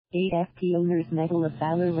AFP Honors Medal of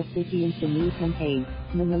Valor recipients. A new campaign,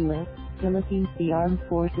 MANILA, Philippines. The Armed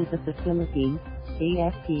Forces of the Philippines,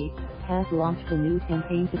 AFP, has launched a new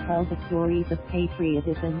campaign to tell the stories of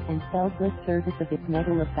patriotism and selfless service of its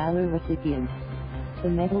Medal of Valor recipients. The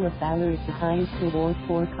Medal of Valor is the highest award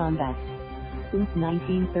for combat. Since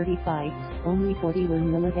 1935, only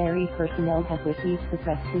 41 military personnel have received the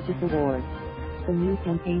prestigious award. The new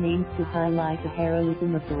campaign aims to highlight the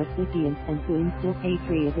heroism of the recipients and to instill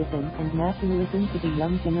patriotism and nationalism to the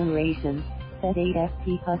young generation, said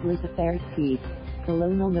AFP Public Affairs Chief, Colonel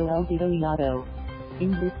Noel Detoyato. In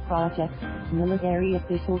this project, military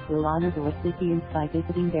officials will honor the recipients by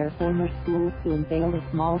visiting their former schools to unveil a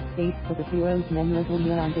small space for the heroes'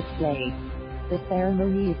 memorabilia on display. The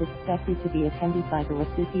ceremony is expected to be attended by the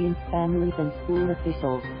recipients' families and school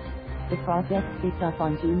officials. The project kicked off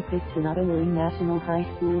on June 5 in Otto National High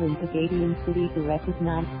School in Pagadian City to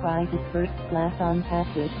recognize prizes. First class on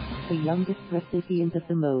Paquit, the youngest recipient of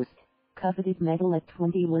the most coveted medal at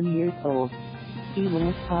 21 years old. He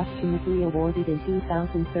was posthumously awarded in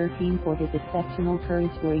 2013 for his exceptional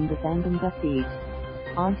courage during the Zamboanga siege.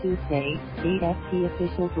 On Tuesday, AFP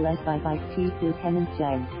officials led by Vice Chief Lieutenant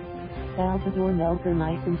Gen. Salvador Melchor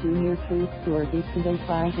Mison Jr. trooped to Urbiztondo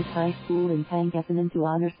Private High School in Pangasinan to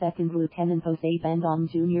honor 2nd Lieutenant Bandong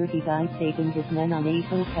Jr. He died saving his men on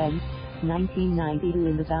April 10, 1992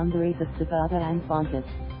 in the boundaries of Sagada and Bontoc.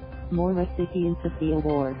 More recipients of the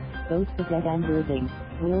award, both the dead and living,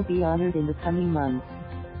 will be honored in the coming months.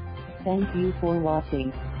 Thank you for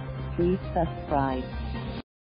watching. Please subscribe.